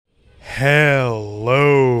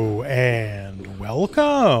Hello and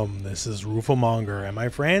welcome. This is Rooflemonger, and my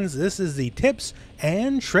friends, this is the tips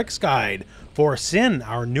and tricks guide for Sin,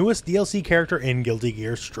 our newest DLC character in Guilty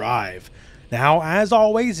Gear Strive. Now, as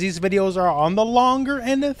always, these videos are on the longer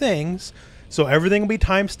end of things, so everything will be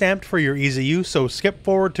time-stamped for your easy use, so skip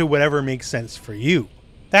forward to whatever makes sense for you.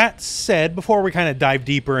 That said, before we kind of dive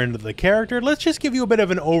deeper into the character, let's just give you a bit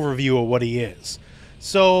of an overview of what he is.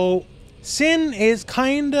 So, Sin is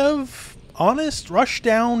kind of honest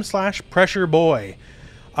rushdown slash pressure boy.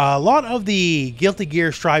 A lot of the Guilty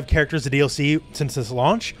Gear Strive characters, the DLC since its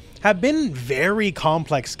launch, have been very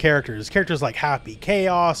complex characters. Characters like Happy,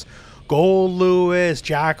 Chaos, Gold Lewis,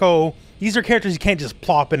 Jacko. These are characters you can't just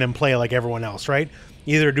plop in and play like everyone else, right?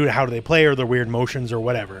 Either due to how they play or their weird motions or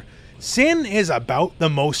whatever. Sin is about the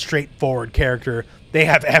most straightforward character they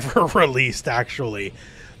have ever released, actually.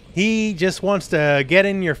 He just wants to get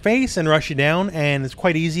in your face and rush you down, and it's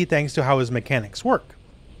quite easy thanks to how his mechanics work.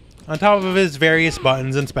 On top of his various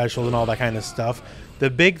buttons and specials and all that kind of stuff, the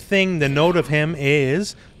big thing to note of him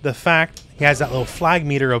is the fact he has that little flag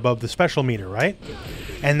meter above the special meter, right?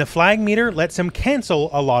 And the flag meter lets him cancel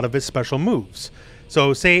a lot of his special moves.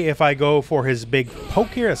 So say if I go for his big poke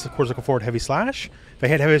here, that's of course like a forward heavy slash. If I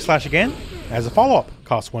hit heavy slash again, as a follow-up,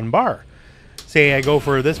 costs 1 bar. Say I go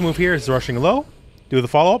for this move here, it's rushing low. Do the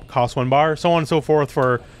follow-up, costs 1 bar, so on and so forth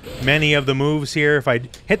for many of the moves here. If I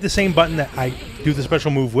hit the same button that I do the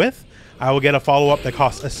special move with, I will get a follow-up that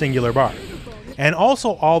costs a singular bar. And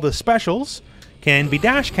also all the specials can be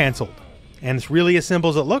dash canceled. And it's really as simple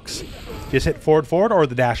as it looks. Just hit forward or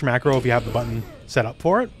the dash macro if you have the button set up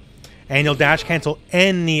for it. And you'll dash cancel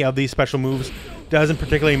any of these special moves. Doesn't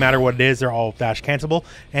particularly matter what it is, they're all dash cancelable.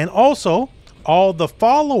 And also, all the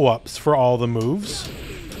follow-ups for all the moves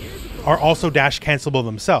are also dash cancelable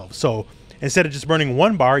themselves. So instead of just burning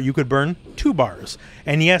 1 bar, you could burn 2 bars.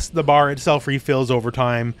 And yes, the bar itself refills over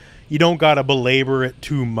time. You don't gotta belabor it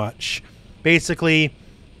too much. Basically,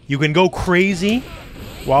 you can go crazy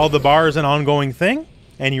while the bar is an ongoing thing,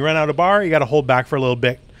 and you run out of bar, you gotta hold back for a little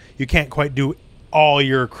bit. You can't quite do all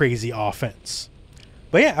your crazy offense.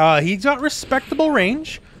 But yeah, he's got respectable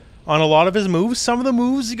range on a lot of his moves. Some of the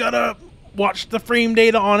moves, you gotta watch the frame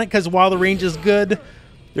data on it, because while the range is good,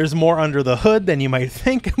 there's more under the hood than you might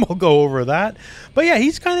think, and we'll go over that. But yeah,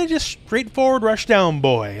 he's kind of just straightforward rushdown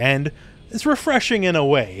boy, and it's refreshing in a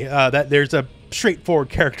way that there's a straightforward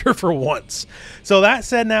character for once. So that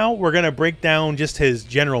said, now we're going to break down just his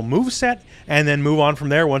general move set, and then move on from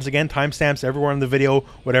there. Once again, timestamps everywhere in the video.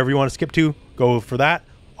 Whatever you want to skip to, go for that.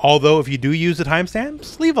 Although, if you do use the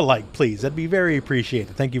timestamps, leave a like, please. That'd be very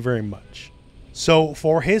appreciated. Thank you very much. So,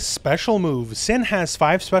 for his special moves, Sin has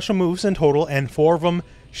 5 special moves in total, and 4 of them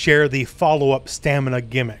share the follow-up stamina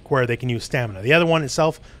gimmick, where they can use stamina. The other one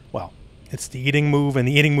itself, well, it's the eating move, and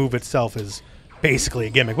the eating move itself is basically a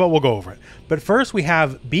gimmick. Well, we'll go over it. But first, we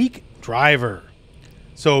have Beak Driver.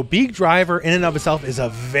 So, Beak Driver, in and of itself, is a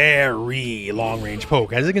very long-range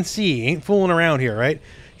poke. As you can see, he ain't fooling around here, right?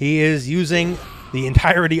 He is using the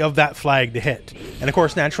entirety of that flag to hit. And of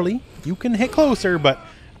course, naturally, you can hit closer, but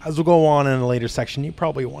as we'll go on in a later section, you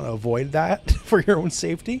probably want to avoid that for your own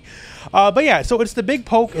safety. But yeah, so it's the big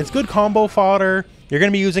poke. It's good combo fodder. You're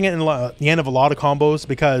going to be using it in the end of a lot of combos,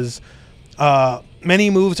 because many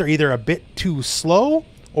moves are either a bit too slow,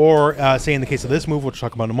 or say in the case of this move, which we'll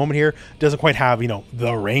talk about in a moment here, doesn't quite have, you know,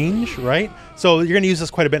 the range, right? So you're going to use this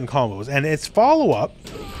quite a bit in combos. And its follow-up,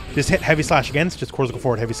 just hit heavy slash again. It's just cortical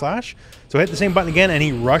forward heavy slash. So hit the same button again, and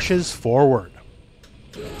he rushes forward.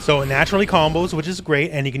 So it naturally combos, which is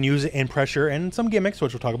great, and you can use it in pressure and some gimmicks,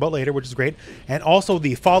 which we'll talk about later, which is great. And also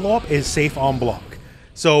the follow-up is safe on block.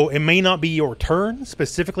 So it may not be your turn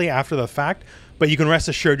specifically after the fact, but you can rest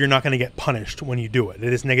assured you're not going to get punished when you do it.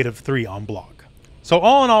 It is -3 on block. So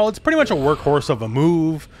all in all, it's pretty much a workhorse of a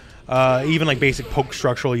move. Even like basic poke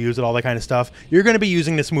structural use it, all that kind of stuff. You're going to be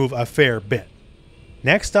using this move a fair bit.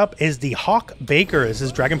 Next up is the Hawk Baker. This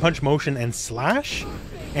is Dragon Punch Motion and Slash.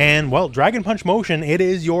 And, well, Dragon Punch Motion, it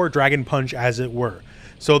is your Dragon Punch, as it were.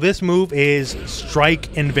 So this move is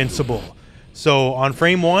Strike Invincible. So on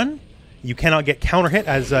frame 1, you cannot get counter hit.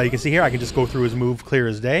 As you can see here, I can just go through his move clear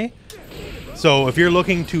as day. So if you're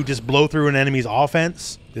looking to just blow through an enemy's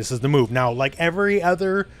offense, this is the move. Now, like every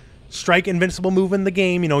other Strike Invincible move in the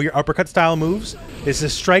game, you know, your uppercut style moves, this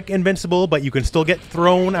is Strike Invincible, but you can still get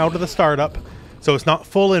thrown out of the startup. So it's not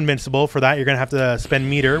full invincible. For that, you're going to have to spend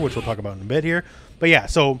meter, which we'll talk about in a bit here. But yeah,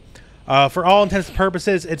 so for all intents and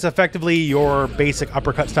purposes, it's effectively your basic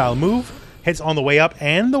uppercut style move. Hits on the way up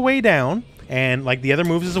and the way down. And like the other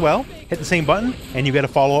moves as well, hit the same button, and you get a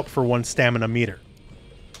follow-up for 1 stamina meter.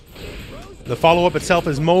 The follow-up itself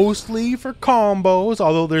is mostly for combos,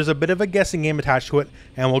 although there's a bit of a guessing game attached to it,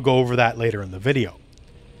 and we'll go over that later in the video.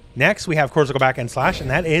 Next, we have Cortical Backhand Slash, and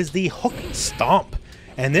that is the Hook Stomp.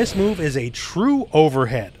 And this move is a true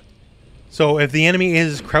overhead. So if the enemy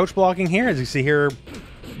is crouch blocking here, as you see here,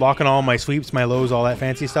 blocking all my sweeps, my lows, all that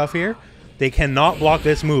fancy stuff here, they cannot block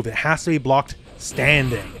this move. It has to be blocked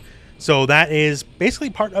standing. So that is basically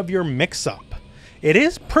part of your mix-up. It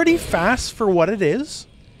is pretty fast for what it is.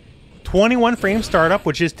 21 frame startup,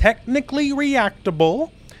 which is technically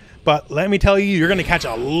reactable. But let me tell you, you're going to catch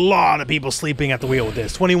a lot of people sleeping at the wheel with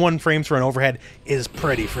this. 21 frames for an overhead is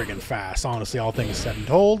pretty friggin' fast, honestly, all things said and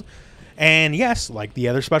told. And yes, like the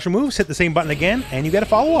other special moves, hit the same button again, and you get a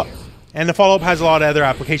follow-up. And the follow-up has a lot of other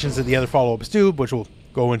applications that the other follow-ups do, which we'll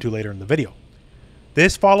go into later in the video.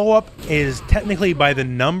 This follow-up is technically by the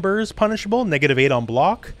numbers punishable, -8 on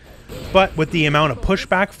block, but with the amount of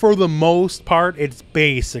pushback, for the most part, it's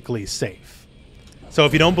basically safe. So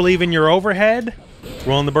if you don't believe in your overhead,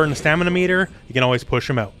 rolling the burden stamina meter, you can always push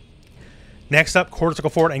them out. Next up, Cortical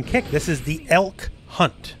Forward and Kick. This is the Elk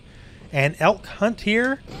Hunt. And Elk Hunt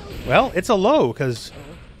here, well, it's a low, because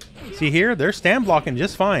see here, they're stand blocking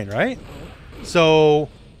just fine, right? So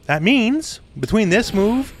that means between this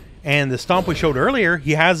move and the stomp we showed earlier,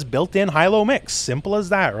 he has built-in high-low mix. Simple as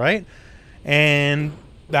that, right? And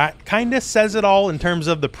that kind of says it all in terms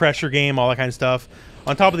of the pressure game, all that kind of stuff.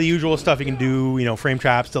 On top of the usual stuff you can do, you know, frame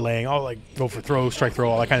traps, delaying, all like go for throw, strike throw,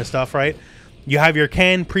 all that kind of stuff, right? You have your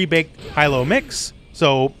pre-baked high-low mix,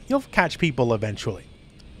 so you'll catch people eventually.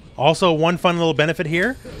 Also, one fun little benefit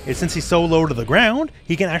here is since he's so low to the ground,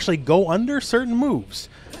 he can actually go under certain moves.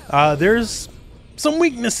 There's some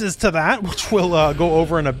weaknesses to that, which we'll go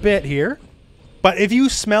over in a bit here. But if you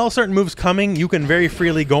smell certain moves coming, you can very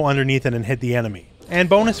freely go underneath it and hit the enemy. And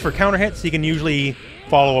bonus for counter hits, you can usually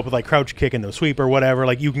follow up with like crouch kick into a sweep or whatever.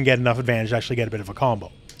 Like you can get enough advantage to actually get a bit of a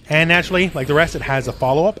combo. And naturally, like the rest, it has a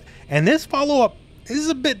follow-up. And this follow-up is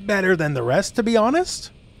a bit better than the rest, to be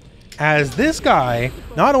honest. As this guy,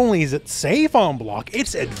 not only is it safe on block,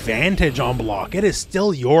 it's advantage on block. It is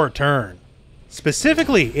still your turn.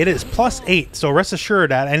 Specifically, it is +8, so rest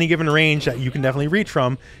assured at any given range that you can definitely reach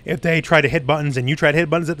from, if they try to hit buttons and you try to hit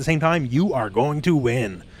buttons at the same time, you are going to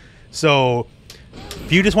win. So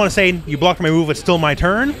if you just want to say, you blocked my move, it's still my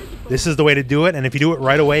turn, this is the way to do it, and if you do it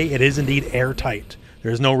right away, it is indeed airtight.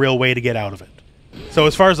 There's no real way to get out of it. So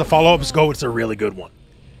as far as the follow-ups go, it's a really good one.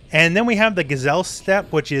 And then we have the Gazelle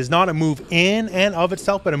Step, which is not a move in and of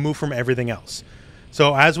itself, but a move from everything else.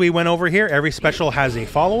 So as we went over here, every special has a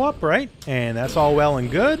follow-up, right? And that's all well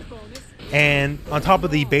and good. And on top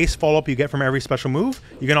of the base follow-up you get from every special move,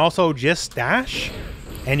 you can also just dash,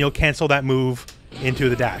 and you'll cancel that move into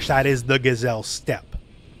the dash. That is the Gazelle Step.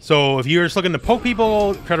 So if you're just looking to poke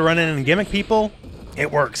people, try to run in and gimmick people,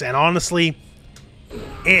 it works. And honestly,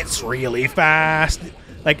 it's really fast.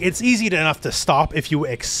 Like, it's easy enough to stop if you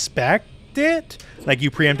expect it. Like,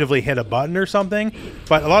 you preemptively hit a button or something.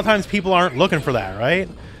 But a lot of times people aren't looking for that, right?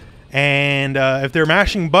 And if they're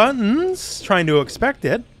mashing buttons, trying to expect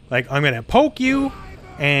it, like, I'm going to poke you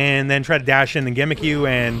and then try to dash in and gimmick you.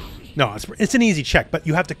 And no, it's an easy check. But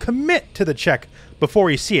you have to commit to the check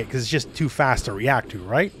before you see it, because it's just too fast to react to,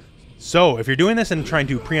 right? So if you're doing this and trying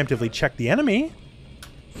to preemptively check the enemy,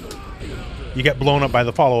 you get blown up by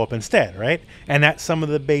the follow-up instead, right? And that's some of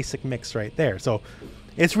the basic mix right there. So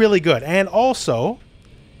it's really good. And also,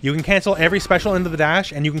 you can cancel every special into the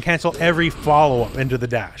dash, and you can cancel every follow-up into the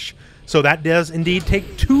dash. So that does indeed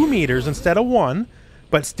take 2 meters instead of 1,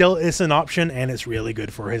 but still is an option, and it's really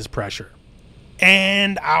good for his pressure.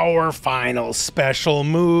 And our final special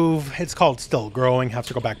move, it's called Still Growing, Have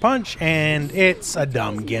to Go Back Punch, and it's a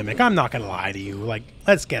dumb gimmick. I'm not going to lie to you. Like,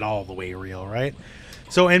 let's get all the way real, right?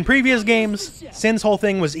 So in previous games, Sin's whole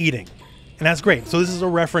thing was eating, and that's great. So this is a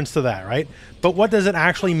reference to that, right? But what does it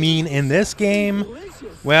actually mean in this game?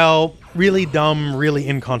 Well, really dumb, really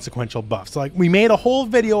inconsequential buffs. So, like, we made a whole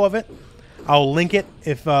video of it. I'll link it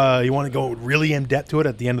if you want to go really in depth to it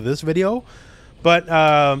at the end of this video.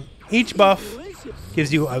 But each buff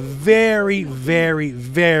gives you a very, very,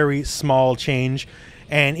 very small change.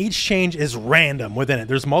 And each change is random within it.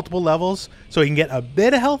 There's multiple levels, so you can get a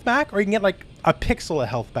bit of health back, or you can get like a pixel of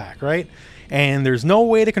health back, right? And there's no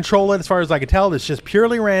way to control it as far as I can tell. It's just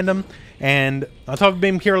purely random. And on top of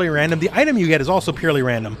being purely random, the item you get is also purely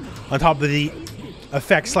random on top of the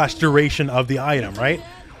effect / duration of the item, right?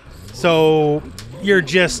 So you're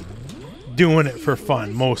just doing it for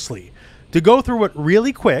fun, mostly. To go through it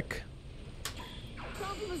really quick,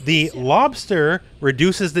 the lobster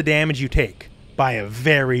reduces the damage you take by a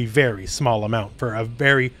very, very small amount for a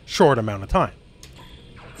very short amount of time.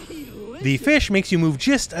 The fish makes you move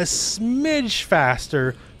just a smidge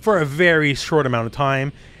faster for a very short amount of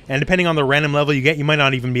time, and depending on the random level you get, you might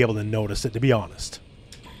not even be able to notice it, to be honest.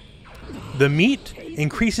 The meat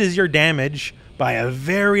increases your damage by a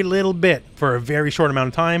very little bit for a very short amount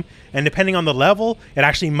of time, and depending on the level, it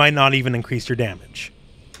actually might not even increase your damage.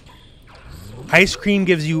 Ice cream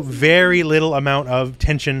gives you very little amount of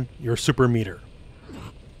tension, your super meter.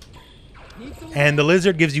 And the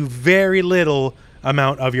lizard gives you very little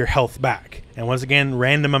amount of your health back. And once again,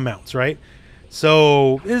 random amounts, right?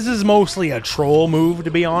 So this is mostly a troll move,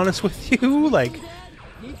 to be honest with you. Like,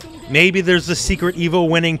 maybe there's a secret Evo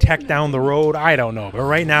winning tech down the road. I don't know. But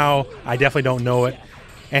right now, I definitely don't know it.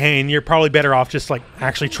 And you're probably better off just like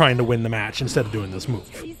actually trying to win the match instead of doing this move.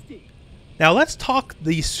 Now let's talk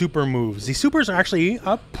the super moves. The supers are actually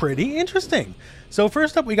pretty interesting. So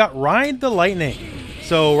first up, we got Ride the Lightning.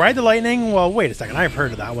 So Ride the Lightning, well, wait a second. I've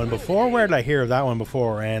heard of that one before. Where did I hear of that one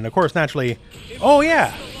before? And of course, naturally, oh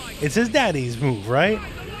yeah, it's his daddy's move, right?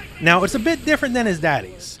 Now, it's a bit different than his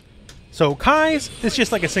daddy's. So Kai's, it's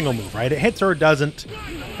just like a single move, right? It hits or it doesn't,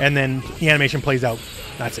 and then the animation plays out.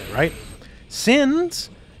 That's it, right? Sin's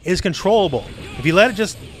is controllable. If you let it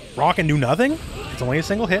just rock and do nothing, it's only a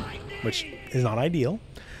single hit, which is not ideal.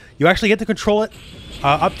 You actually get to control it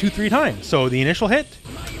up to 3 times. So the initial hit,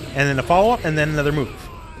 and then a follow-up, and then another move.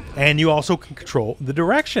 And you also can control the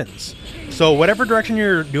directions. So whatever direction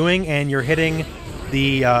you're doing and you're hitting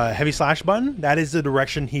the heavy slash button, that is the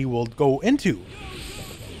direction he will go into.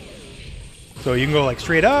 So you can go like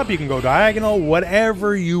straight up, you can go diagonal,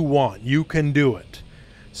 whatever you want, you can do it.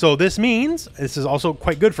 So this means this is also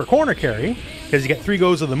quite good for corner carry because you get 3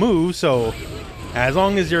 goes of the move. So as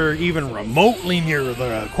long as you're even remotely near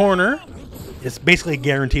the corner, it's basically a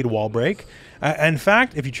guaranteed wall break. In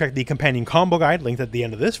fact, if you check the companion combo guide linked at the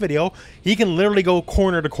end of this video, he can literally go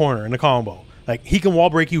corner to corner in a combo. Like, he can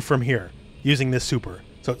wall break you from here using this super.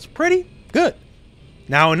 So it's pretty good.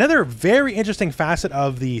 Now, another very interesting facet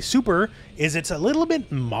of the super is it's a little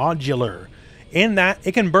bit modular in that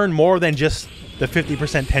it can burn more than just the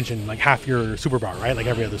 50% tension, like half your super bar, right? Like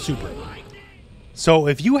every other super. So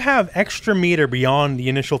if you have extra meter beyond the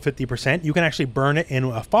initial 50%, you can actually burn it in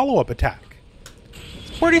a follow-up attack.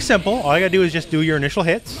 Pretty simple. All you gotta do is just do your initial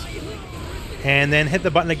hits and then hit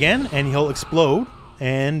the button again and he'll explode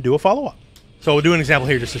and do a follow-up. So we'll do an example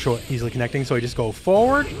here just to show it easily connecting. So you just go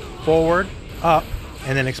forward, forward, up,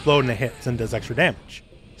 and then explode and it hits and does extra damage.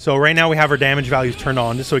 So right now we have our damage values turned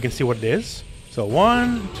on just so we can see what it is. So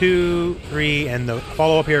 1, 2, 3, and the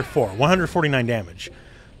follow-up here 4, 149 damage.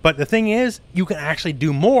 But the thing is, you can actually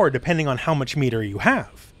do more depending on how much meter you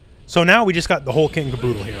have. So now we just got the whole kit and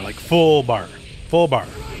caboodle here, like full bar. Full bar.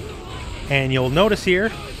 And you'll notice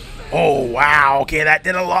here, oh wow, okay, that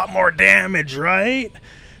did a lot more damage, right?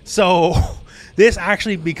 So this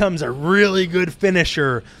actually becomes a really good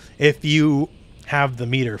finisher if you have the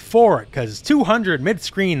meter for it, because 200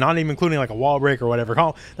 mid-screen, not even including like a wall break or whatever,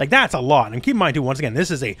 like that's a lot. And keep in mind too, once again,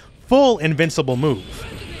 this is a full invincible move.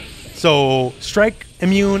 So strike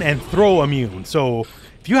immune and throw immune. So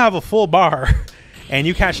if you have a full bar and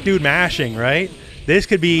you catch dude mashing, right, this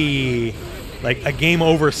could be like a game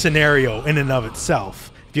over scenario in and of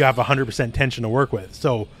itself if you have 100% tension to work with.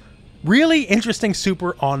 So really interesting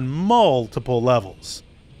super on multiple levels.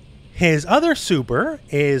 His other super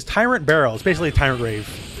is Tyrant Barrel. It's basically Tyrant Grave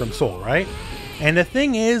from Soul, right? And the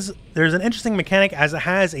thing is, there's an interesting mechanic as it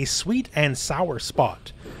has a sweet and sour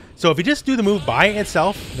spot. So if you just do the move by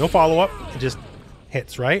itself, no follow-up, it just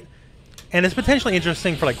hits, right? And it's potentially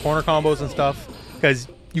interesting for like corner combos and stuff because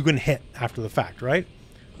you can hit after the fact, right?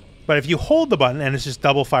 But if you hold the button, and it's just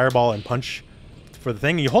double fireball and punch for the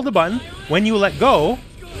thing, and you hold the button, when you let go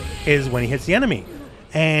is when he hits the enemy.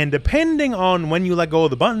 And depending on when you let go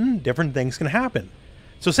of the button, different things can happen.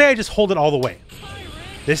 So say I just hold it all the way.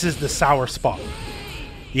 This is the sour spot.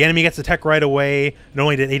 The enemy gets the tech right away, and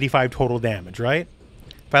only did 85 total damage, right?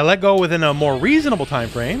 If I let go within a more reasonable time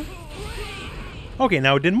frame, okay,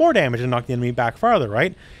 now it did more damage and knocked the enemy back farther,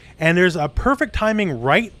 right? And there's a perfect timing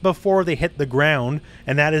right before they hit the ground,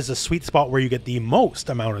 and that is the sweet spot where you get the most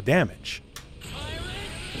amount of damage.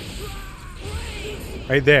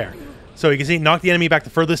 Right there. So you can see, knock the enemy back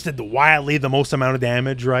the furthest, did wildly the most amount of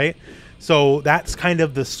damage, right? So that's kind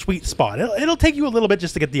of the sweet spot. It'll take you a little bit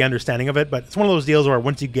just to get the understanding of it, but it's one of those deals where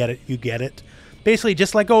once you get it, you get it. Basically,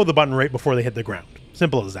 just let go of the button right before they hit the ground.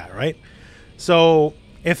 Simple as that, right? So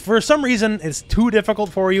if for some reason it's too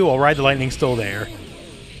difficult for you, well, Ride the Lightning's still there.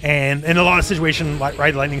 And in a lot of situations,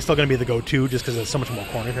 Ride the Lightning's still going to be the go-to just because it's so much more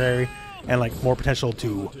corner carry and like more potential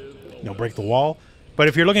to, you know, break the wall. But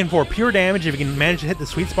if you're looking for pure damage, if you can manage to hit the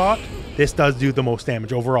sweet spot, this does do the most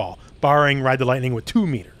damage overall, barring Ride the Lightning with 2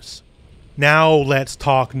 meters. Now let's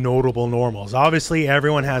talk notable normals. Obviously,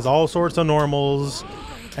 everyone has all sorts of normals.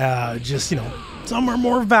 Just, you know, some are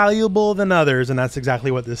more valuable than others, and that's exactly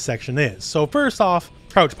what this section is. So first off,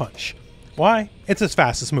 crouch punch. Why? It's his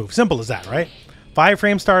fastest move. Simple as that, right?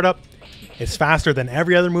 5-frame startup. It's faster than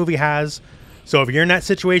every other move he has. So if you're in that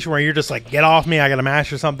situation where you're just like, get off me, I gotta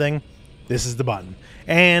mash or something, this is the button.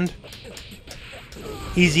 And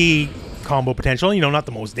easy combo potential, you know, not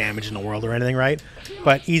the most damage in the world or anything, right?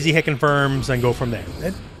 But easy hit confirms and go from there.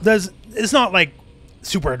 It's not like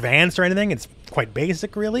super advanced or anything, it's quite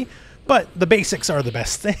basic really, but the basics are the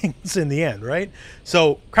best things in the end, right?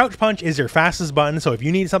 So crouch punch is your fastest button, so if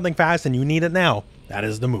you need something fast and you need it now, that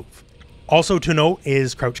is the move. Also to note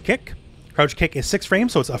is crouch kick. Crouch kick is 6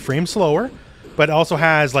 frames, so it's a frame slower, but it also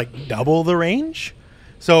has like double the range.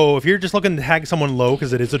 So if you're just looking to tag someone low,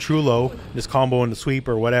 because it is a true low, just combo into sweep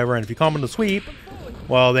or whatever, and if you combo into sweep,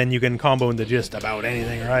 well then you can combo into just about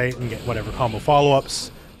anything, right? And get whatever combo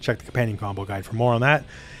follow-ups. Check the companion combo guide for more on that.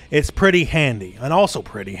 It's pretty handy. And also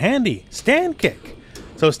pretty handy, stand kick.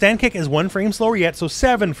 So stand kick is 1 frame slower yet, so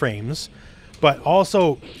 7 frames. But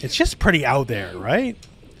also, it's just pretty out there, right?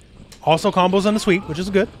 Also combos on the sweep, which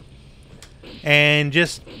is good. And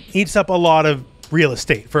just eats up a lot of real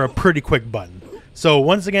estate for a pretty quick button. So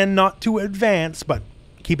once again, not too advanced, but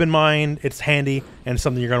keep in mind it's handy and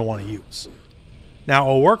something you're going to want to use. Now,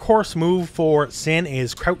 a workhorse move for Sin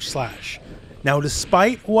is crouch slash. Now,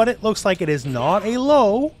 despite what it looks like, it is not a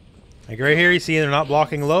low. Like right here, you see they're not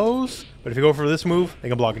blocking lows, but if you go for this move, they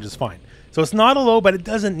can block it just fine. So it's not a low, but it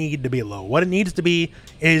doesn't need to be a low. What it needs to be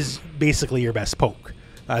is basically your best poke,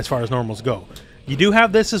 as far as normals go. You do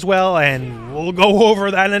have this as well, and we'll go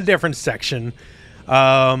over that in a different section.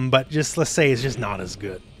 But just, let's say, it's just not as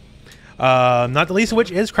good. Not the least of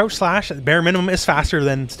which is crouch slash. At bare minimum is faster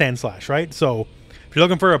than stand slash, right? So if you're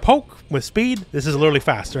looking for a poke with speed, this is literally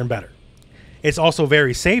faster and better. It's also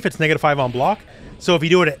very safe. It's -5 on block. So if you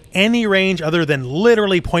do it at any range other than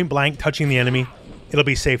literally point blank touching the enemy, it'll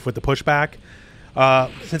be safe with the pushback.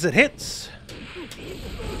 Since it hits,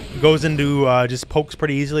 it goes into just pokes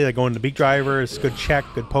pretty easily, like going to beak driver. It's good check,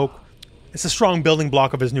 good poke. It's a strong building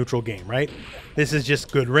block of his neutral game, right? This is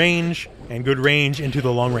just good range, and good range into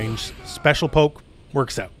the long range special poke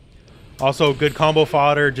works out. Also good combo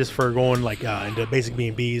fodder just for going like into basic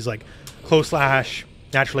B&Bs, like close slash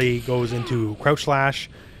naturally goes into crouch slash.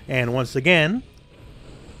 And once again,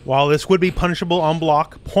 while this would be punishable on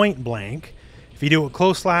block point blank, if you do a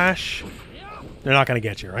close slash, they're not going to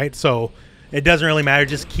get you, right? So it doesn't really matter, it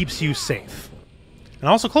just keeps you safe. And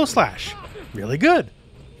also close slash, really good.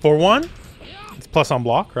 4-1, it's plus on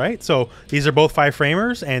block, right? So these are both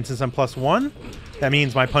 5-framers, and since I'm +1, that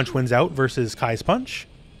means my punch wins out versus Kai's punch.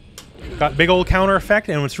 Got big old counter effect,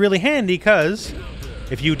 and it's really handy because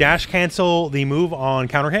if you dash cancel the move on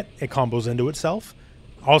counter hit, it combos into itself.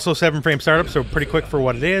 Also 7-frame startup, so pretty quick for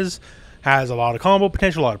what it is. Has a lot of combo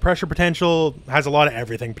potential, a lot of pressure potential, has a lot of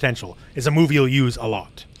everything potential. It's a move you'll use a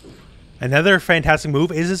lot. Another fantastic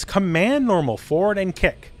move is his command normal, forward and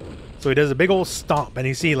kick. So he does a big old stomp, and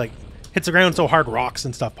you see like hits the ground so hard rocks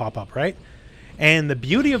and stuff pop up, right? And the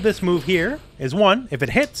beauty of this move here is, one, if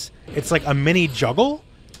it hits, it's like a mini juggle,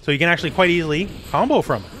 so you can actually quite easily combo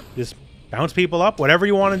from it. Just bounce people up, whatever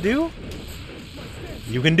you want to do,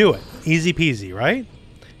 you can do it. Easy peasy, right?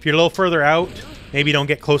 If you're a little further out, maybe you don't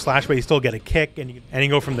get close slash, but you still get a kick, and you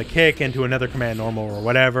go from the kick into another command normal or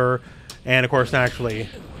whatever. And of course, naturally,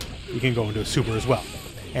 you can go into a super as well.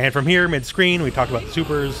 And from here, mid-screen, we talked about the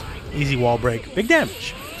supers, easy wall break, big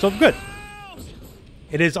damage. So good.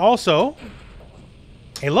 It is also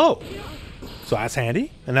a low. So that's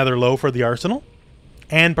handy. Another low for the arsenal.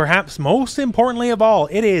 And perhaps most importantly of all,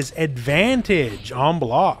 it is advantage on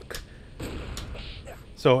block.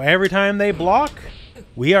 So every time they block,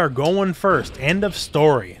 we are going first. End of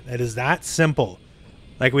story. It is that simple.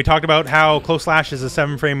 Like we talked about how close slash is a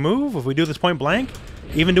 7-frame move. If we do this point blank,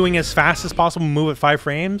 even doing as fast as possible move at 5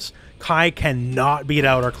 frames, Kai cannot beat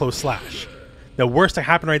out our close slash. The worst that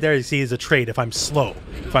happen right there, you see, is a trade if I'm slow.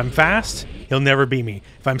 If I'm fast, he'll never beat me.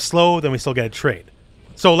 If I'm slow, then we still get a trade.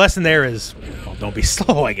 So lesson there is, well, don't be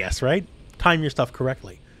slow, I guess, right? Time your stuff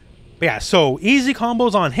correctly. But yeah, so easy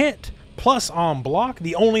combos on hit, plus on block.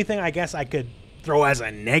 The only thing I guess I could throw as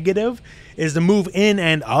a negative is the move in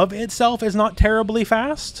and of itself is not terribly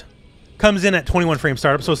fast. Comes in at 21 frame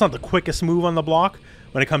startup, so it's not the quickest move on the block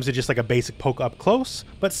when it comes to just like a basic poke up close,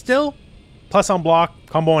 but still, plus on block,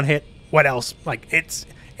 combo on hit, what else? Like, it's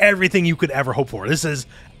everything you could ever hope for. This is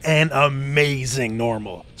an amazing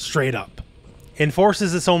normal, straight up.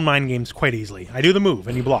 Enforces its own mind games quite easily. I do the move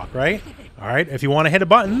and you block, right? All right, if you want to hit a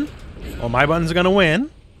button, well, my buttons are going to win.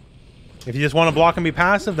 If you just want to block and be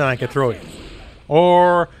passive, then I can throw you.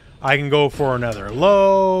 Or I can go for another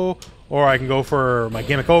low, or I can go for my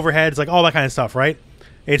gimmick overheads, like all that kind of stuff, right?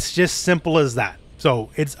 It's just simple as that.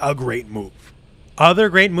 So it's a great move. Other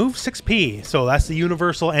great move, 6P. So that's the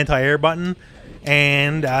universal anti-air button.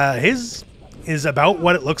 And his is about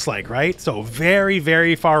what it looks like, right? So very,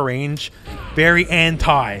 very far range, very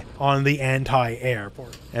anti on the anti-air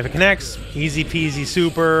port. If it connects, easy peasy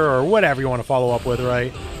super, or whatever you want to follow up with,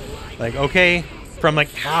 right? Like, okay, from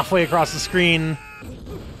like halfway across the screen,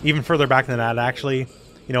 even further back than that, actually,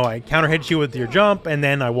 you know, I counter hit you with your jump, and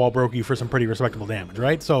then I wall broke you for some pretty respectable damage,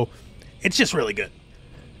 right? So it's just really good.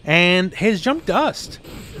 And his jump dust,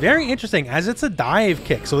 very interesting, as it's a dive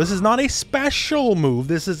kick. So this is not a special move.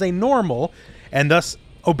 This is a normal, and thus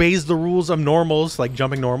obeys the rules of normals, like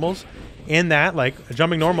jumping normals. In that, like a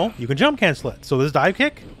jumping normal, you can jump cancel it. So this dive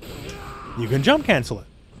kick, you can jump cancel it.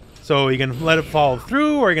 So you can let it fall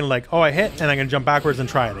through, or you can like, oh, I hit, and I can jump backwards and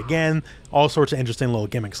try it again. All sorts of interesting little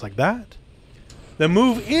gimmicks like that. The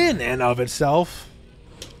move in and of itself,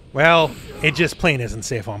 well, it just plain isn't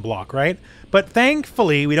safe on block, right? But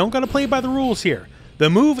thankfully, we don't got to play by the rules here. The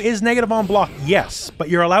move is negative on block, yes, but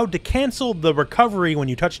you're allowed to cancel the recovery when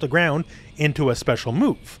you touch the ground into a special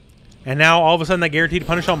move. And now, all of a sudden, that guaranteed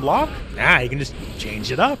punish on block? Nah, you can just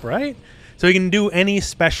change it up, right? So you can do any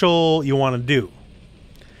special you want to do.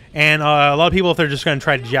 And a lot of people, if they're just going to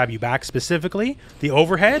try to jab you back specifically, the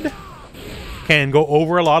overhead can go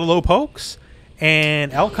over a lot of low pokes.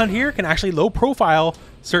 And Elk Hunt here can actually low profile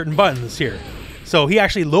certain buttons here. So he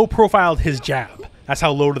actually low profiled his jab. That's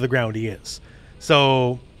how low to the ground he is.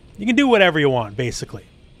 So you can do whatever you want, basically.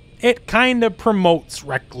 It kind of promotes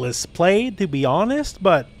reckless play, to be honest,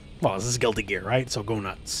 but, well, this is Guilty Gear, right? So go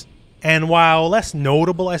nuts. And while less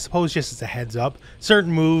notable, I suppose, just as a heads up,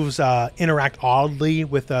 certain moves interact oddly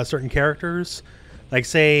with certain characters. Like,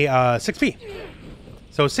 say, 6P.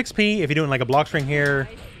 So 6P, if you're doing like a block string here,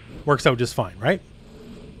 works out just fine, right?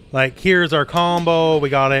 Like, here's our combo, we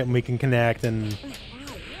got it, and we can connect and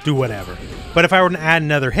do whatever. But if I were to add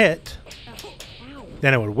another hit,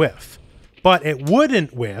 then it would whiff. But it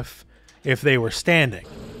wouldn't whiff if they were standing.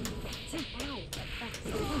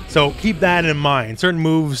 So keep that in mind. Certain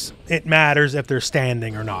moves, it matters if they're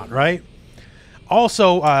standing or not, right?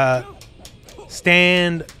 Also,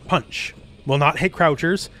 stand punch will not hit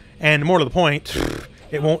crouchers, and more to the point,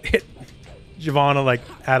 it won't hit Giovanna, like,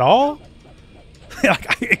 at all.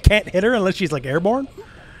 Like, I can't hit her unless she's like airborne.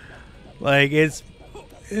 Like, it's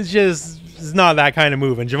not that kind of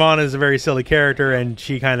move. And Giovanna is a very silly character, and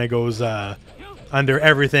she kind of goes under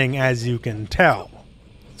everything, as you can tell.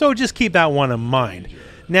 So just keep that one in mind.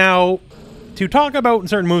 Now, to talk about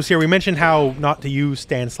certain moves here, we mentioned how not to use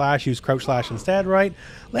stand slash, use crouch slash instead, right?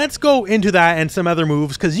 Let's go into that and some other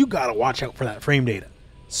moves, because you got to watch out for that frame data.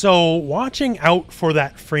 So watching out for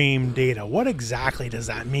that frame data, what exactly does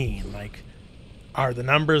that mean? Like, are the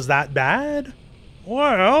numbers that bad?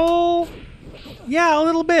 Well, yeah, a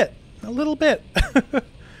little bit. A little bit.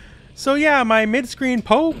 So yeah, my mid-screen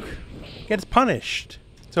poke gets punished.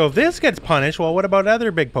 So if this gets punished, well, what about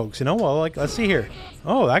other big pokes? You know, well, like, let's see here.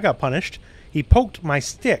 Oh, that got punished. He poked my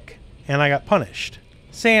stick, and I got punished.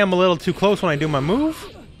 Say I'm a little too close when I do my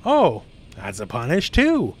move. Oh, that's a punish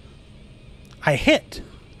too. I hit.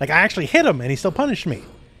 Like, I actually hit him, and he still punished me.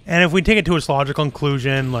 And if we take it to its logical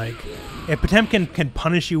conclusion, like, if Potemkin can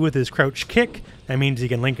punish you with his crouch kick, that means he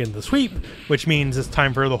can link in the sweep, which means it's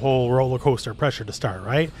time for the whole roller coaster pressure to start,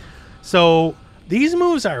 right? So these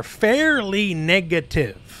moves are fairly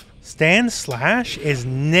negative. Stand slash is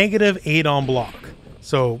 -8 on block.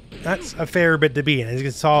 So that's a fair bit to be. And as you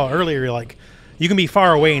saw earlier, like, you can be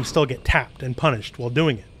far away and still get tapped and punished while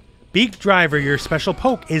doing it. Beak driver, your special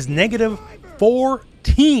poke, is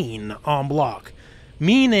 -14 on block.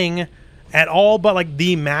 Meaning, at all but like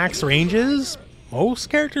the max ranges, most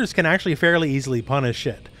characters can actually fairly easily punish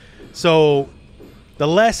it. So the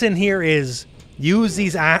lesson here is use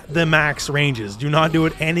these at the max ranges. Do not do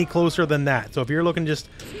it any closer than that. So if you're looking just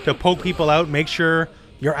to poke people out, make sure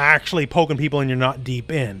you're actually poking people and you're not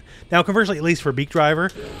deep in. Now, conversely, at least for Beak Driver,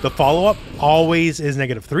 the follow-up always is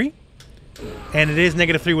 -3. And it is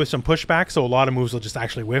 -3 with some pushback, so a lot of moves will just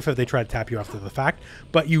actually whiff if they try to tap you after the fact.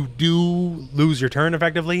 But you do lose your turn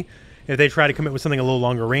effectively. If they try to commit with something a little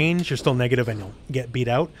longer range, you're still negative and you'll get beat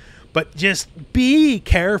out. But just be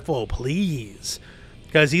careful, please.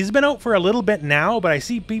 Because he's been out for a little bit now, but I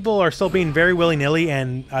see people are still being very willy-nilly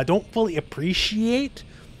and don't fully appreciate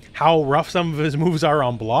how rough some of his moves are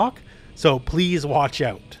on block. So please watch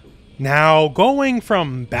out. Now, going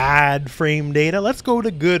from bad frame data, let's go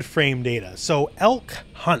to good frame data. So Elk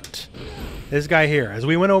Hunt, this guy here, as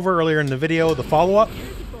we went over earlier in the video, the follow-up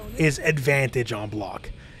is advantage on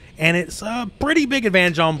block. And it's a pretty big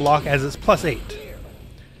advantage on block as it's +8.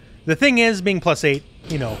 The thing is, being +8,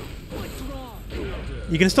 you know,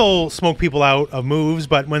 you can still smoke people out of moves,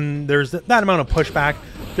 but when there's that amount of pushback,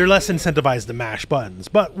 they're less incentivized to mash buttons.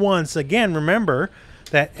 But once again, remember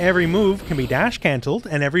that every move can be dash canceled,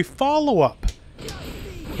 and every follow-up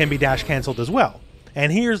can be dash canceled as well.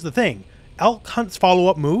 And here's the thing. Elk Hunt's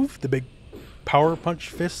follow-up move, the big power punch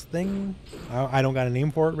fist thing, I don't got a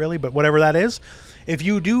name for it really, but whatever that is, if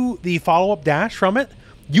you do the follow-up dash from it,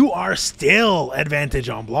 you are still advantage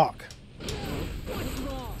on block.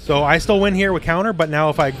 So I still win here with counter, but now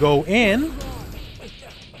if I go in,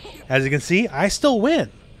 as you can see, I still win.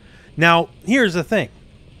 Now, here's the thing.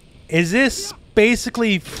 Is this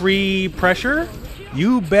basically free pressure?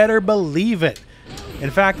 You better believe it. In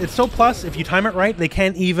fact, it's so plus, if you time it right, they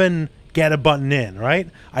can't even get a button in, right?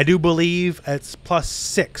 I do believe it's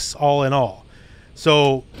 +6 all in all.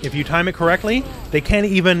 So if you time it correctly, they can't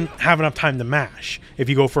even have enough time to mash if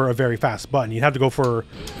you go for a very fast button. You'd have to go for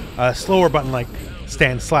a slower button like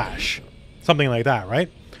stand slash, something like that,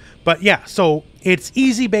 right? But yeah, so it's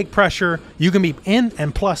easy bake pressure. You can be in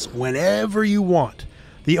and plus whenever you want.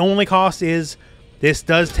 The only cost is this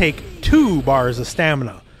does take 2 bars of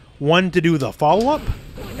stamina. One to do the follow-up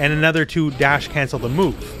and another to dash cancel the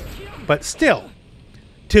move. But still,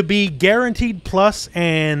 to be guaranteed plus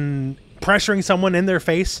and pressuring someone in their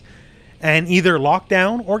face and either lock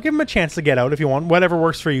down or give them a chance to get out if you want, whatever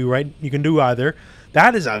works for you, right? You can do either.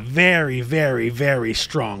 That is a very, very, very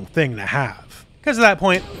strong thing to have. Because at that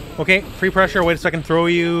point, okay, free pressure, wait a second, throw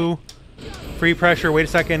you. Free pressure, wait a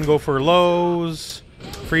second, go for lows.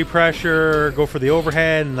 Free pressure, go for the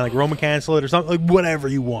overhead and like Roman cancel it or something, like whatever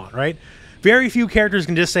you want, right? Very few characters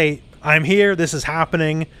can just say, I'm here, this is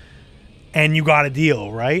happening, and you got a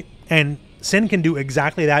deal, right? And Sin can do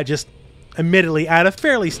exactly that, just admittedly at a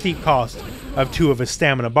fairly steep cost of 2 of his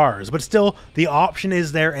stamina bars. But still, the option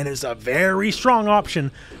is there, and it's a very strong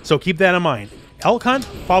option, so keep that in mind. Elk Hunt,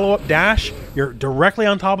 follow-up dash, you're directly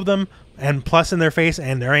on top of them, and plus in their face,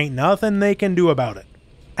 and there ain't nothing they can do about it.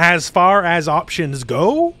 As far as options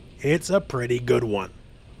go, it's a pretty good one.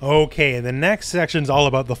 Okay, the next section's all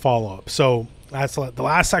about the follow-up. So that's what the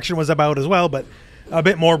last section was about as well, but a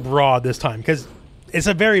bit more broad this time, because it's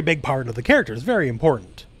a very big part of the character. It's very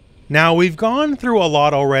important. Now, we've gone through a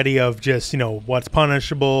lot already of just, you know, what's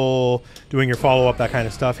punishable, doing your follow-up, that kind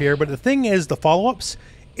of stuff here. But the thing is, the follow-ups,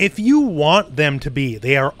 if you want them to be,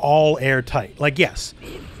 they are all airtight. Like, yes,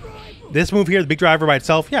 this move here, the big driver by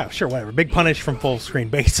itself, yeah, sure, whatever. Big punish from full screen,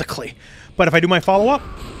 basically. But if I do my follow-up,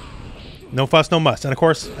 no fuss, no muss. And of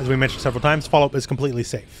course, as we mentioned several times, follow-up is completely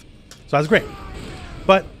safe. So that's great.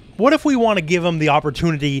 But what if we want to give them the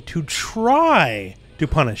opportunity to try to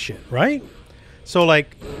punish it, right? So,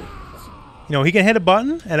 like, you know, he can hit a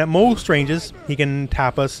button, and at most ranges, he can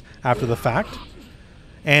tap us after the fact.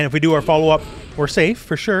 And if we do our follow-up, we're safe,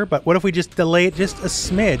 for sure. But what if we just delay it just a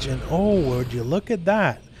smidge? And, oh, would you look at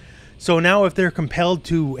that? So now if they're compelled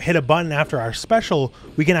to hit a button after our special,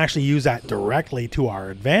 we can actually use that directly to our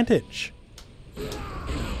advantage.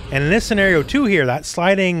 And in this scenario, too, here, that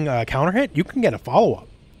sliding counter hit, you can get a follow-up.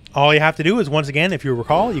 All you have to do is, once again, if you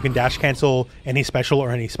recall, you can dash cancel any special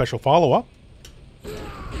or any special follow-up.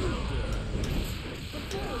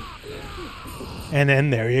 And then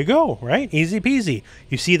there you go, right? Easy peasy.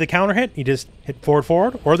 You see the counter hit, you just hit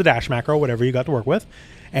forward, or the dash macro, whatever you got to work with,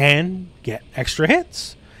 and get extra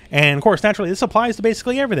hits. And of course, naturally, this applies to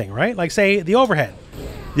basically everything, right? Like, say, the overhead.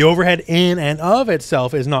 The overhead in and of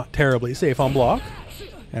itself is not terribly safe on block,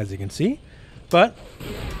 as you can see. But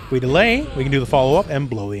if we delay, we can do the follow-up and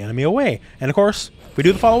blow the enemy away. And of course, if we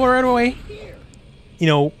do the follow-up right away, you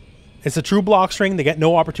know, it's a true block string. They get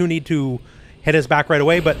no opportunity to hit us back right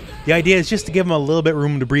away, but the idea is just to give them a little bit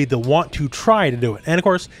room to breathe, to want to try to do it. And of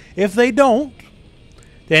course, if they don't,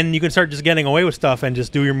 then you can start just getting away with stuff and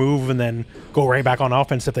just do your move and then go right back on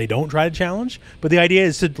offense if they don't try to challenge. But the idea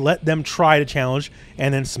is to let them try to challenge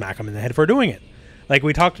and then smack them in the head for doing it. Like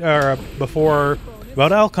we talked before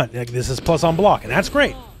about Elk Hunt, like this is plus on block, and that's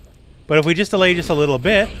great. But if we just delay just a little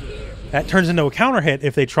bit, that turns into a counter hit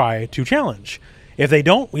if they try to challenge. If they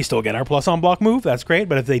don't, we still get our plus on block move. That's great.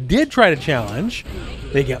 But if they did try to challenge,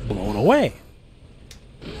 they get blown away.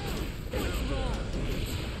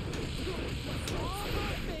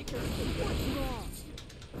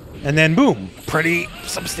 And then boom, pretty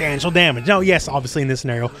substantial damage. Now, yes, obviously in this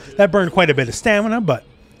scenario, that burned quite a bit of stamina, but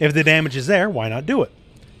if the damage is there, why not do it?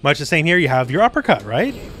 Much the same here, you have your uppercut,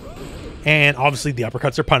 right? And obviously the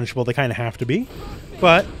uppercuts are punishable. They kind of have to be.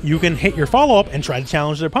 But you can hit your follow-up and try to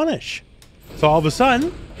challenge their punish. So all of a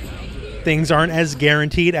sudden, things aren't as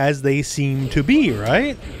guaranteed as they seem to be,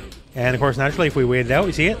 right? And of course, naturally, if we wait it out,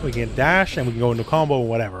 you see it, we can dash and we can go into combo or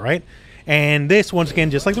whatever, right? And this, once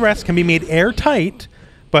again, just like the rest, can be made airtight,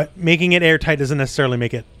 but making it airtight doesn't necessarily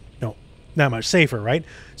make it, you know, that much safer, right?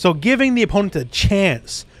 So giving the opponent a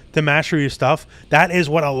chance to master your stuff, that is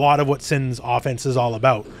what a lot of what Sin's offense is all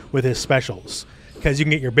about with his specials. Because you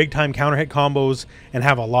can get your big time counter hit combos and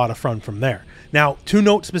have a lot of fun from there. Now, to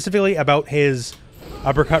note specifically about his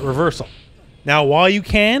uppercut reversal. Now, while you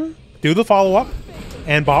can do the follow-up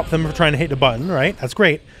and bop them for trying to hit the button, right? That's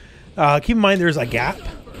great. Keep in mind there's a gap.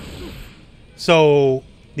 So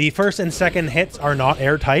the first and second hits are not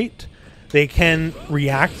airtight. They can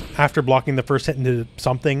react after blocking the first hit into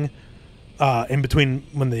something in between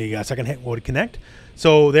when the second hit would connect.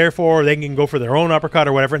 So therefore, they can go for their own uppercut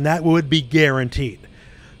or whatever, and that would be guaranteed.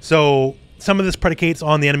 So some of this predicates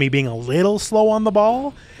on the enemy being a little slow on the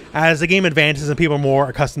ball. As the game advances and people are more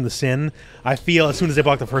accustomed to Sin, I feel as soon as they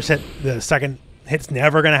block the first hit, the second hit's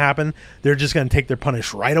never going to happen. They're just going to take their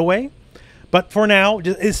punish right away. But for now,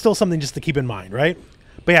 it's still something just to keep in mind, right?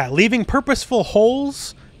 But yeah, leaving purposeful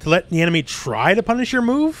holes to let the enemy try to punish your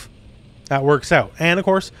move, that works out. And of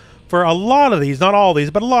course, for a lot of these, not all of these,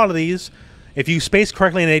 but a lot of these, if you space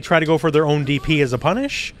correctly and they try to go for their own DP as a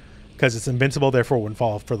punish, because it's invincible, therefore wouldn't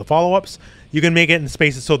fall for the follow-ups, you can make it in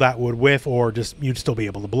spaces so that would whiff or just you'd still be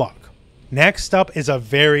able to block. Next up is a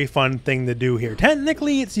very fun thing to do here.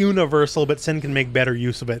 Technically, it's universal, but Sin can make better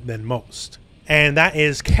use of it than most. And that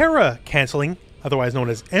is Kara canceling, otherwise known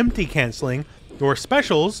as empty canceling, your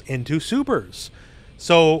specials into supers.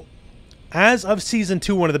 So, as of Season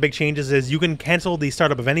 2, one of the big changes is you can cancel the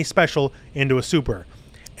startup of any special into a super.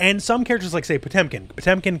 And some characters like, say,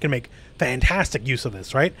 Potemkin can make fantastic use of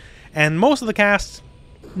this, right? And most of the cast,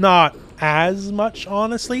 not as much,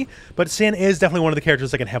 honestly. But Sin is definitely one of the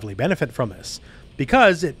characters that can heavily benefit from this.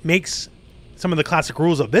 Because it makes some of the classic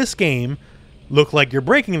rules of this game look like you're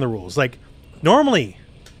breaking the rules. Like, normally,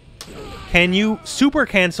 can you super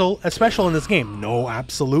cancel a special in this game? No,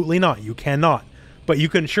 absolutely not. You cannot. But you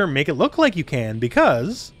can sure make it look like you can,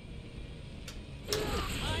 because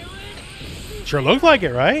sure looked like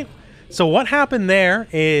it, right? So what happened there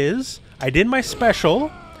is I did my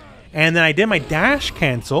special, and then I did my dash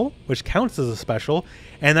cancel, which counts as a special,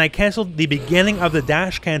 and I canceled the beginning of the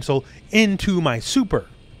dash cancel into my super.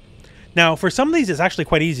 Now, for some of these, it's actually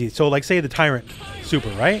quite easy. So, like, say the Tyrant super,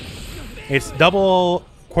 right? It's double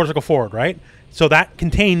quarter circle forward, right? So that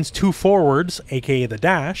contains two forwards, aka the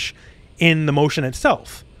dash, in the motion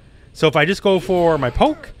itself. So if I just go for my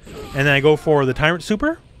poke, and then I go for the Tyrant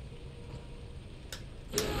super,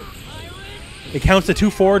 it counts the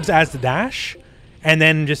two forwards as the dash, and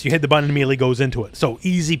then just you hit the button and immediately goes into it. So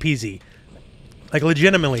easy peasy. Like,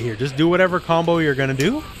 legitimately here, just do whatever combo you're going to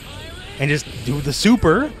do, and just do the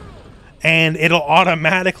super, and it'll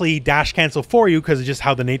automatically dash cancel for you because it's just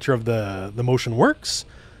how the nature of the motion works.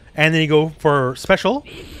 And then you go for special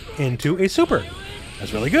into a super.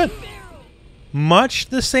 That's really good. Much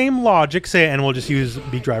the same logic, say, and we'll just use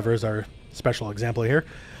Beat Driver as our special example here.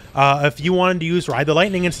 If you wanted to use Ride the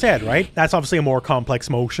Lightning instead, right? That's obviously a more complex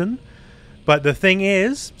motion. But the thing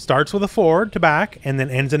is, starts with a forward to back and then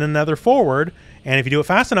ends in another forward. And if you do it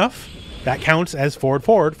fast enough, that counts as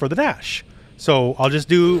forward for the dash. So I'll just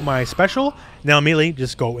do my special, now immediately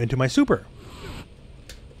just go into my super.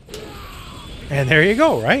 And there you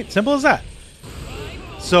go, right? Simple as that.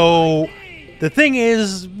 So the thing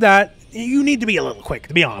is that you need to be a little quick,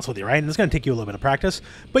 to be honest with you, right? And it's going to take you a little bit of practice.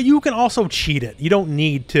 But you can also cheat it. You don't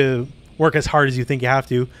need to work as hard as you think you have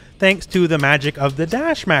to, thanks to the magic of the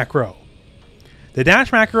dash macro. The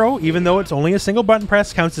dash macro, even though it's only a single button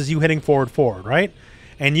press, counts as you hitting forward, right?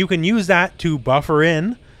 And you can use that to buffer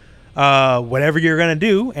in whatever you're going to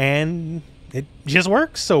do, and it just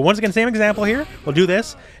works. So once again, same example here. We'll do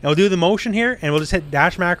this, and we'll do the motion here, and we'll just hit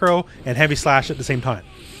dash macro and heavy slash at the same time.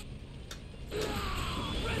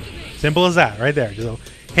 Simple as that, right there. So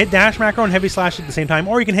hit dash macro and heavy slash at the same time,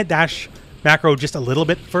 or you can hit dash macro just a little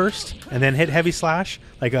bit first, and then hit heavy slash,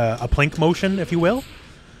 like a plink motion, if you will.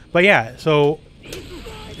 But yeah, so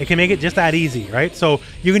it can make it just that easy, right? So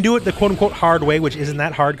you can do it the quote-unquote hard way, which isn't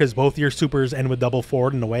that hard because both your supers end with double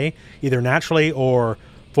forward in a way, either naturally or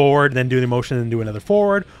forward, then do the motion and do another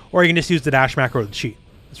forward, or you can just use the dash macro to cheat.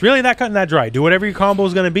 It's really that cut and that dry. Do whatever your combo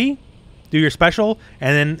is going to be, do your special,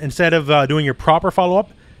 and then instead of doing your proper follow-up,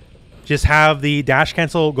 just have the dash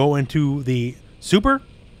cancel go into the super,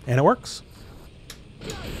 and it works.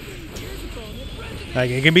 Like,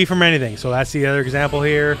 it can be from anything. So that's the other example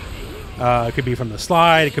here. It could be from the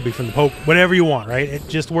slide, it could be from the poke, whatever you want, right? It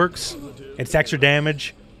just works. It's extra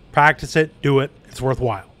damage. Practice it, do it. It's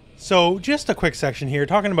worthwhile. So just a quick section here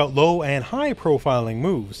talking about low and high profiling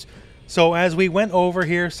moves. So as we went over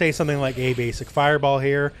here, say something like a basic fireball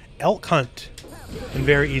here, elk hunt, and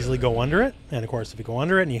very easily go under it. And of course, if you go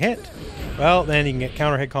under it and you hit, well, then you can get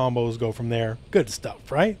counter hit combos, go from there. Good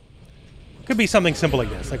stuff, right? Could be something simple like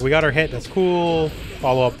this. Like we got our hit, that's cool.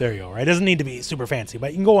 Follow up, there you go, right? It doesn't need to be super fancy,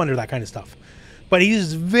 but you can go under that kind of stuff. But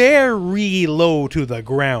he's very low to the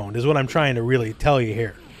ground is what I'm trying to really tell you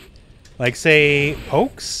here. Like say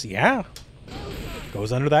pokes, yeah.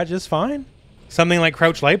 Goes under that just fine. Something like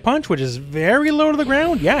crouch light punch, which is very low to the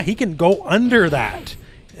ground. Yeah, he can go under that.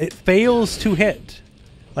 It fails to hit.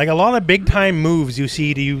 Like a lot of big time moves you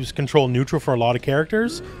see to use control neutral for a lot of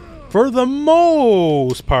characters, for the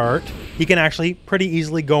most part, he can actually pretty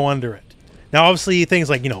easily go under it. Now, obviously, things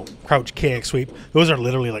like, you know, crouch kick, sweep, those are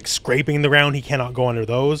literally like scraping the ground. He cannot go under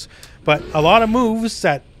those. But a lot of moves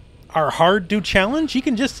that are hard to challenge, he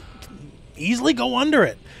can just easily go under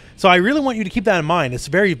it. So I really want you to keep that in mind. It's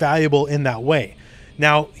very valuable in that way.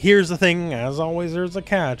 Now, here's the thing. As always, there's a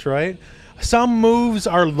catch, right? Some moves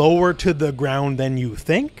are lower to the ground than you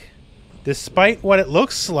think. Despite what it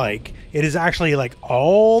looks like, it is actually like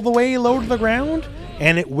all the way low to the ground,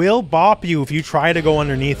 and it will bop you if you try to go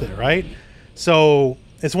underneath it, right? So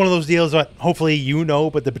it's one of those deals that hopefully you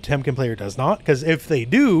know, but the Potemkin player does not, because if they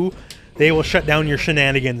do, they will shut down your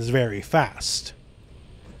shenanigans very fast.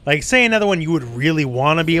 Like, say another one you would really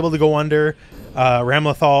want to be able to go under,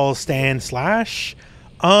 Ramlethal Stand Slash.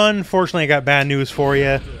 Unfortunately, I got bad news for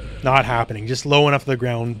you. Not happening. Just low enough to the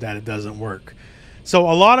ground that it doesn't work. So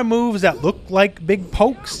a lot of moves that look like big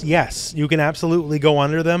pokes, yes, you can absolutely go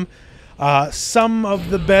under them. Some of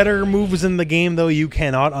the better moves in the game, though, you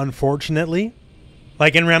cannot, unfortunately.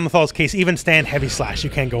 Like in Ramlethal's case, even Stand Heavy Slash, you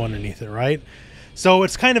can't go underneath it, right? So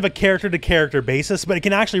it's kind of a character-to-character basis, but it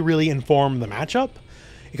can actually really inform the matchup.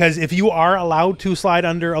 Because if you are allowed to slide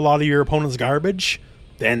under a lot of your opponent's garbage,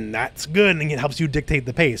 then that's good, and it helps you dictate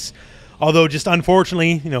the pace. Although, just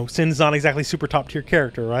unfortunately, you know, Sin's not exactly super top-tier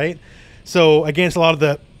character, right? So against a lot of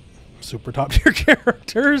the super top tier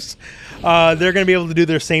characters, they're going to be able to do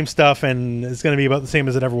their same stuff, and it's going to be about the same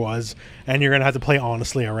as it ever was, and you're going to have to play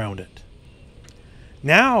honestly around it.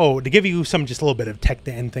 Now, to give you some just a little bit of tech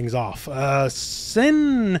to end things off,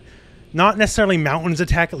 Sin, not necessarily mountains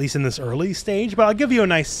attack, at least in this early stage, but I'll give you a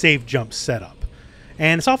nice safe jump setup.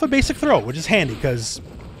 And it's off a basic throw, which is handy, because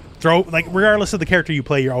like regardless of the character you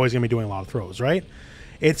play, you're always going to be doing a lot of throws, right?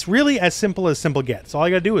 It's really as simple gets. All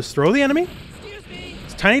you gotta do is throw the enemy,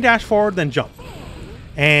 tiny dash forward, then jump.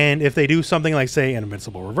 And if they do something like, say, an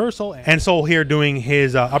invincible reversal, and Soul here doing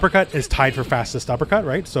his uppercut is tied for fastest uppercut,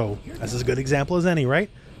 right? So that's as good example as any, right?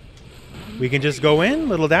 We can just go in,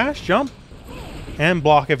 little dash, jump, and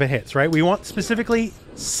block if it hits, right? We want specifically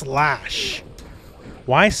slash.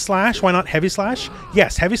 Why slash? Why not heavy slash?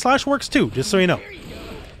 Yes, heavy slash works too, just so you know.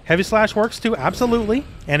 Heavy slash works too, absolutely.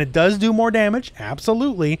 And it does do more damage,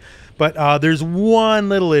 absolutely. But there's one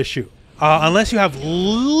little issue. Unless you have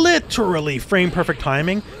literally frame-perfect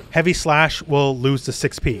timing, heavy slash will lose to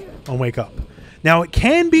 6p on Wake Up. Now, it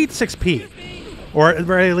can beat 6p. Or at the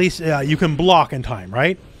very least, you can block in time,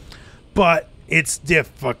 right? But it's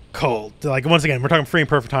difficult. Like, once again, we're talking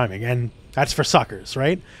frame-perfect timing, and that's for suckers,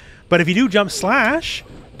 right? But if you do jump slash,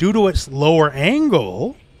 due to its lower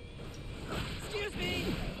angle,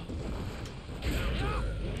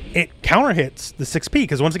 it counter hits the 6p,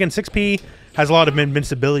 because once again 6p has a lot of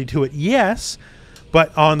invincibility to it, yes,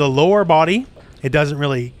 but on the lower body it doesn't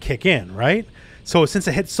really kick in, right? So since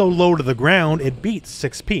it hits so low to the ground, it beats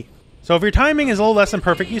 6p. So if your timing is a little less than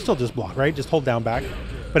perfect, you still just block, right? Just hold down back.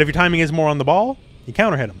 But if your timing is more on the ball, you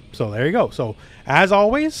counter hit them. So there you go. So as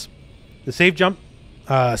always, the safe jump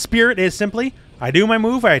spirit is simply, I do my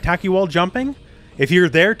move, I attack you while jumping. If you're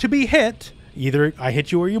there to be hit, either I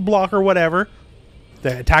hit you or you block or whatever,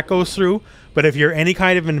 the attack goes through. But if you're any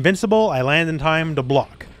kind of invincible, I land in time to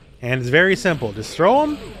block. And it's very simple. Just throw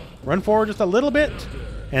them, run forward just a little bit,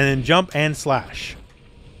 and then jump and slash.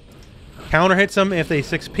 Counter hits them if they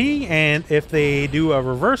 6p, and if they do a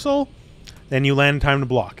reversal, then you land in time to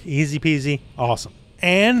block. Easy peasy, awesome.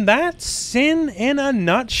 And that's Sin in a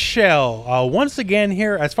nutshell. Once again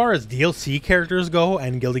here, as far as DLC characters go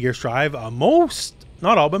and Guilty Gear Strive, most,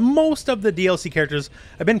 not all, but most of the DLC characters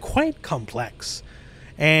have been quite complex.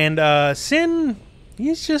 And Sin,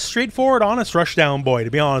 he's just straightforward, honest rushdown boy,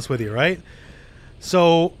 to be honest with you, right?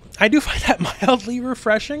 So I do find that mildly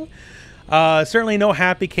refreshing. Certainly no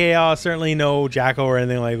Happy Chaos, certainly no Jacko or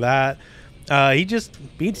anything like that. He just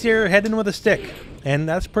beats your head in with a stick, and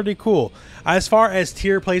that's pretty cool. As far as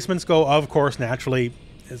tier placements go, of course, naturally,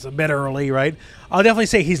 it's a bit early, right? I'll definitely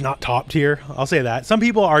say he's not top tier. I'll say that. Some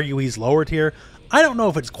people argue he's lower tier. I don't know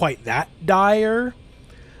if it's quite that dire.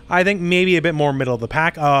 I think maybe a bit more middle of the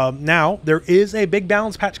pack. Now, there is a big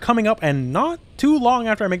balance patch coming up, and not too long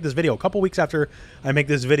after I make this video, a couple weeks after I make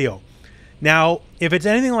this video. Now, if it's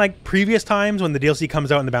anything like previous times when the DLC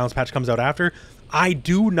comes out and the balance patch comes out after, I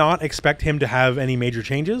do not expect him to have any major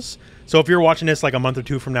changes. So if you're watching this like a month or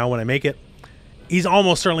two from now when I make it, he's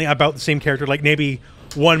almost certainly about the same character. Like maybe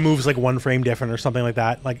one moves like 1 frame different or something like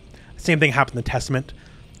that. Like same thing happened in Testament,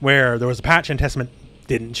 where there was a patch and Testament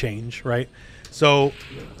didn't change, right? So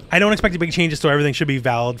I don't expect big changes, so everything should be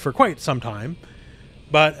valid for quite some time.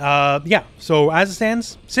 But yeah, so as it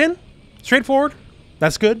stands, Sin, straightforward.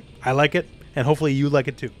 That's good. I like it, and hopefully you like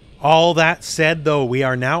it too. All that said, though, we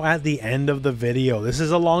are now at the end of the video. This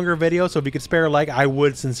is a longer video, so if you could spare a like, I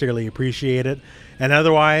would sincerely appreciate it. And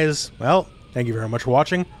otherwise, well, thank you very much for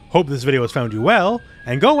watching. Hope this video has found you well,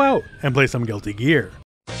 and go out and play some Guilty Gear.